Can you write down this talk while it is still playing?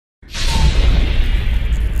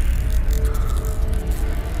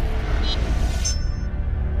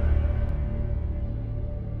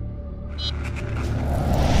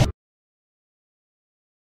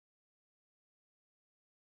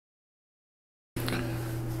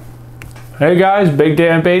Hey guys, Big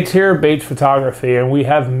Dan Bates here, Bates Photography, and we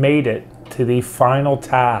have made it to the final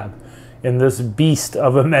tab in this beast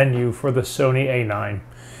of a menu for the Sony A9.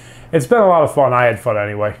 It's been a lot of fun. I had fun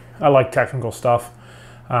anyway. I like technical stuff.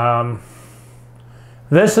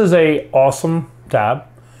 This is a awesome tab.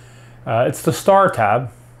 It's the star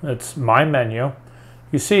tab. It's my menu.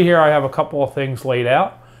 You see here I have a couple of things laid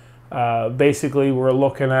out. Basically we're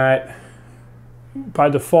looking at, by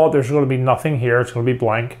default there's going to be nothing here. It's going to be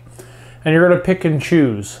blank. And you're going to pick and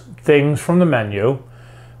choose things from the menu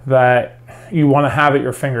that you want to have at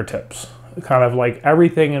your fingertips. Kind of like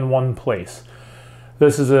everything in one place.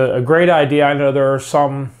 This is a great idea. I know there are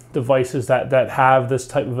some devices that have this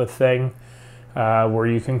type of a thing where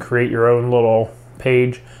you can create your own little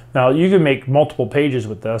page. Now you can make multiple pages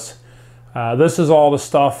with this. This is all the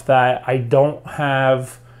stuff that I don't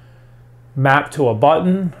have mapped to a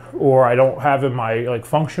button, or I don't have in my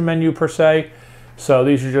function menu per se. So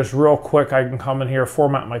these are just real quick. I can come in here,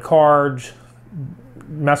 format my cards,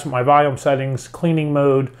 mess with my volume settings, cleaning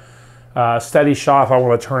mode, steady shot if I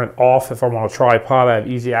want to turn it off. If I'm on a tripod, I have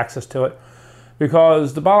easy access to it.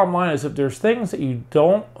 Because the bottom line is, if there's things that you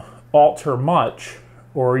don't alter much,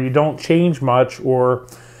 or you don't change much, or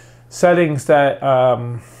settings that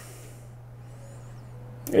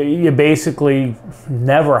you basically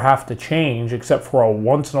never have to change except for a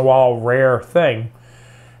once in a while rare thing,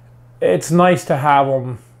 it's nice to have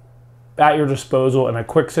them at your disposal in a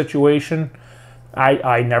quick situation.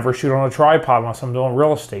 I never shoot on a tripod unless I'm doing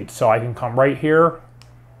real estate, so I can come right here,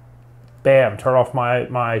 bam, turn off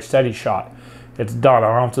my steady shot. It's done. I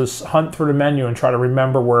don't have to hunt through the menu and try to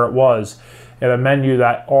remember where it was in a menu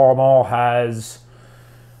that all in all has,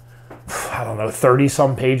 I don't know, 30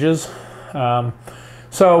 some pages. So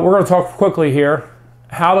we're going to talk quickly here.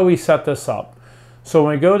 How do we set this up? So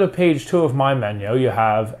when we go to page 2 of my menu, you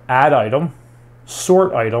have add item,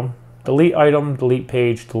 sort item, delete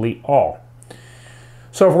page, delete all.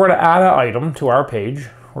 So if we're going to add an item to our page,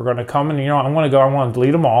 we're going to come and, I want to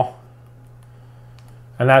delete them all.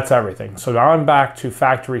 And that's everything. So now I'm back to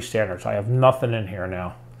factory standards. I have nothing in here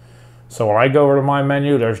now. So when I go over to my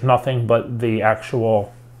menu, there's nothing but the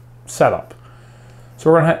actual setup.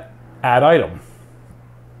 So we're going to add item.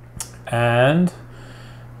 And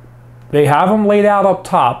they have them laid out up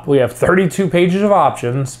top. We have 32 pages of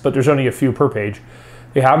options, but there's only a few per page.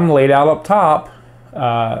 They have them laid out up top,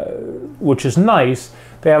 which is nice.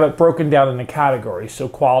 They have it broken down into categories. So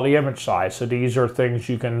quality, image size. So these are things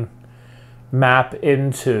you can map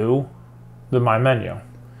into my menu.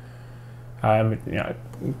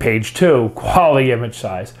 Page 2, quality, image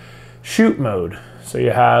size. Shoot mode. So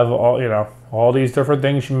you have all these different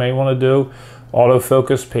things you may want to do.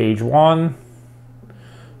 Autofocus page 1,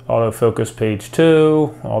 autofocus page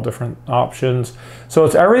 2, all different options. So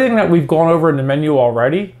it's everything that we've gone over in the menu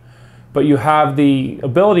already, but you have the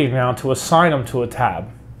ability now to assign them to a tab.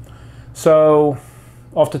 So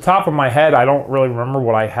off the top of my head, I don't really remember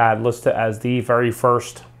what I had listed as the very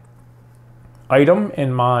first item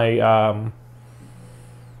in my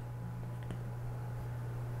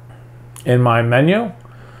menu,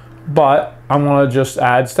 but I'm going to just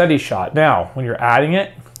add steady shot. Now, when you're adding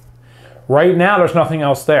it, right now there's nothing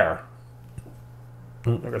else there.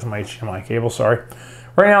 There's my HDMI cable, sorry.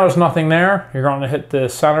 Right now there's nothing there. You're going to hit the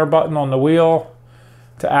center button on the wheel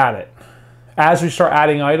to add it. As we start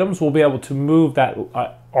adding items, we'll be able to move that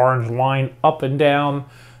orange line up and down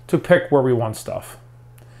to pick where we want stuff.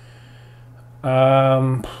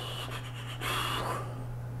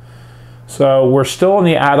 So we're still in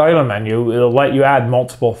the add item menu. It'll let you add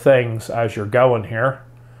multiple things as you're going here.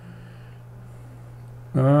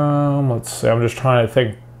 Let's see, I'm just trying to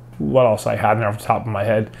think what else I had in there off the top of my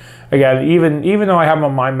head. Again, even though I have them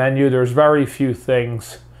on my menu, there's very few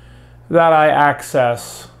things that I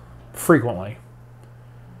access frequently.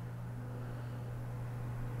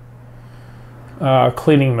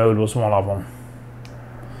 Cleaning mode was one of them.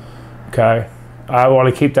 Okay. I want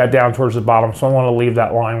to keep that down towards the bottom, so I want to leave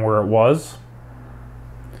that line where it was.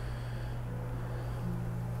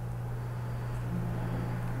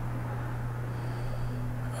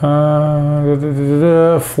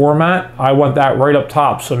 Format, I want that right up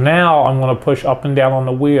top. So now I'm going to push up and down on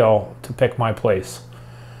the wheel to pick my place.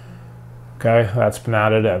 Okay, that's been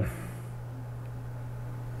added in.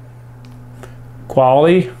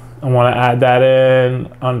 Quality, I want to add that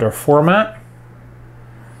in under format.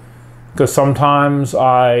 Because sometimes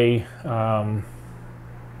I want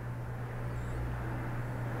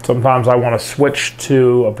to switch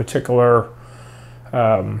to a particular,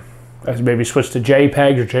 maybe switch to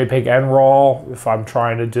JPEG or JPEG and RAW if I'm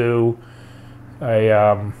trying to do a,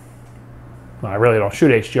 I really don't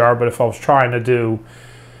shoot HDR, but if I was trying to do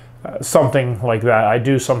something like that. I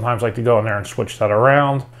do sometimes like to go in there and switch that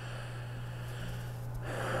around.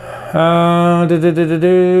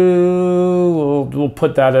 We'll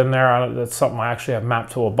put that in there. That's something I actually have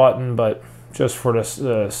mapped to a button, but just for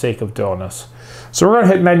the sake of doing this. So we're going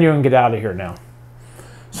to hit menu and get out of here now.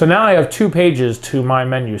 So now I have 2 pages to my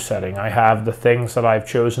menu setting. I have the things that I've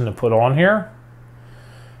chosen to put on here,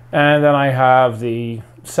 and then I have the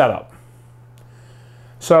setup.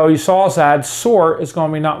 So you saw us add sort is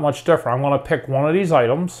going to be not much different. I'm going to pick one of these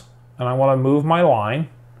items, and I want to move my line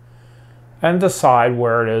and decide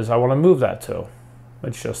where it is I want to move that to.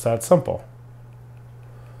 It's just that simple.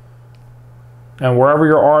 And wherever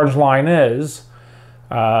your orange line is,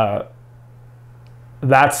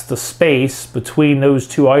 that's the space between those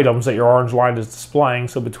 2 items that your orange line is displaying.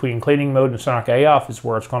 So between cleaning mode and Sonic AF is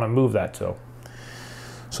where it's going to move that to.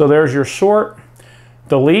 So there's your sort.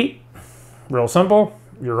 Delete, real simple.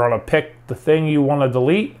 You're going to pick the thing you want to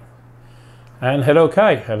delete and hit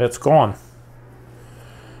OK, and it's gone.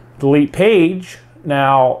 Delete page.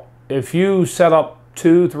 Now, if you set up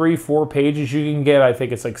 2, 3, 4 pages, you can get, I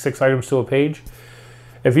think it's like 6 items to a page.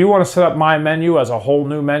 If you want to set up my menu as a whole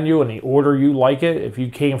new menu in the order you like it, if you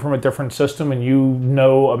came from a different system and you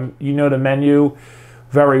know the menu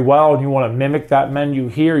very well and you want to mimic that menu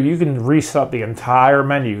here, you can reset up the entire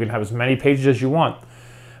menu. You can have as many pages as you want.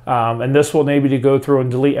 And this will enable you to go through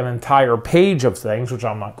and delete an entire page of things, which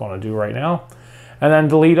I'm not going to do right now. And then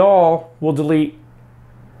delete all will delete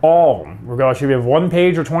all of them, regardless if you have 1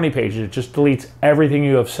 page or 20 pages. It just deletes everything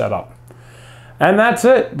you have set up. And that's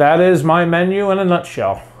it. That is my menu in a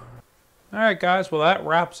nutshell. All right, guys. Well, that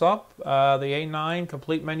wraps up the A9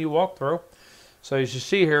 complete menu walkthrough. So as you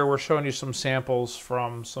see here, we're showing you some samples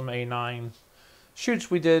from some A9 shoots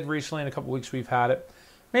we did recently. In a couple weeks we've had it.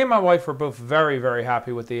 Me and my wife were both very, very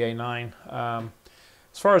happy with the A9.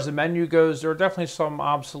 As far as the menu goes, there are definitely some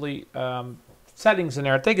obsolete settings in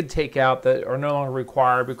there they could take out that are no longer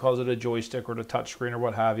required because of the joystick or the touchscreen or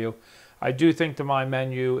what have you. I do think the My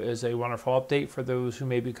Menu is a wonderful update for those who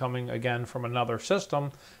may be coming again from another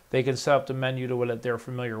system. They can set up the menu to what they're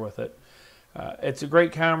familiar with it. It's a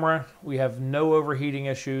great camera. We have no overheating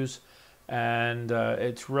issues, and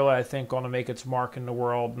it's really, I think, going to make its mark in the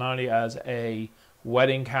world, not only as a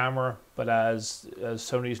wedding camera, but as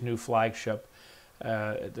Sony's new flagship.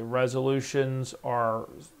 The resolutions are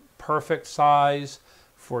perfect size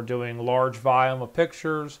for doing large volume of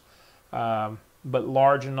pictures, but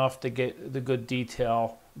large enough to get the good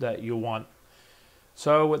detail that you want.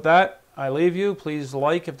 So with that, I leave you. Please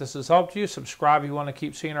like if this has helped you. Subscribe if you want to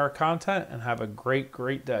keep seeing our content, and have a great,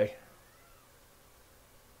 great day.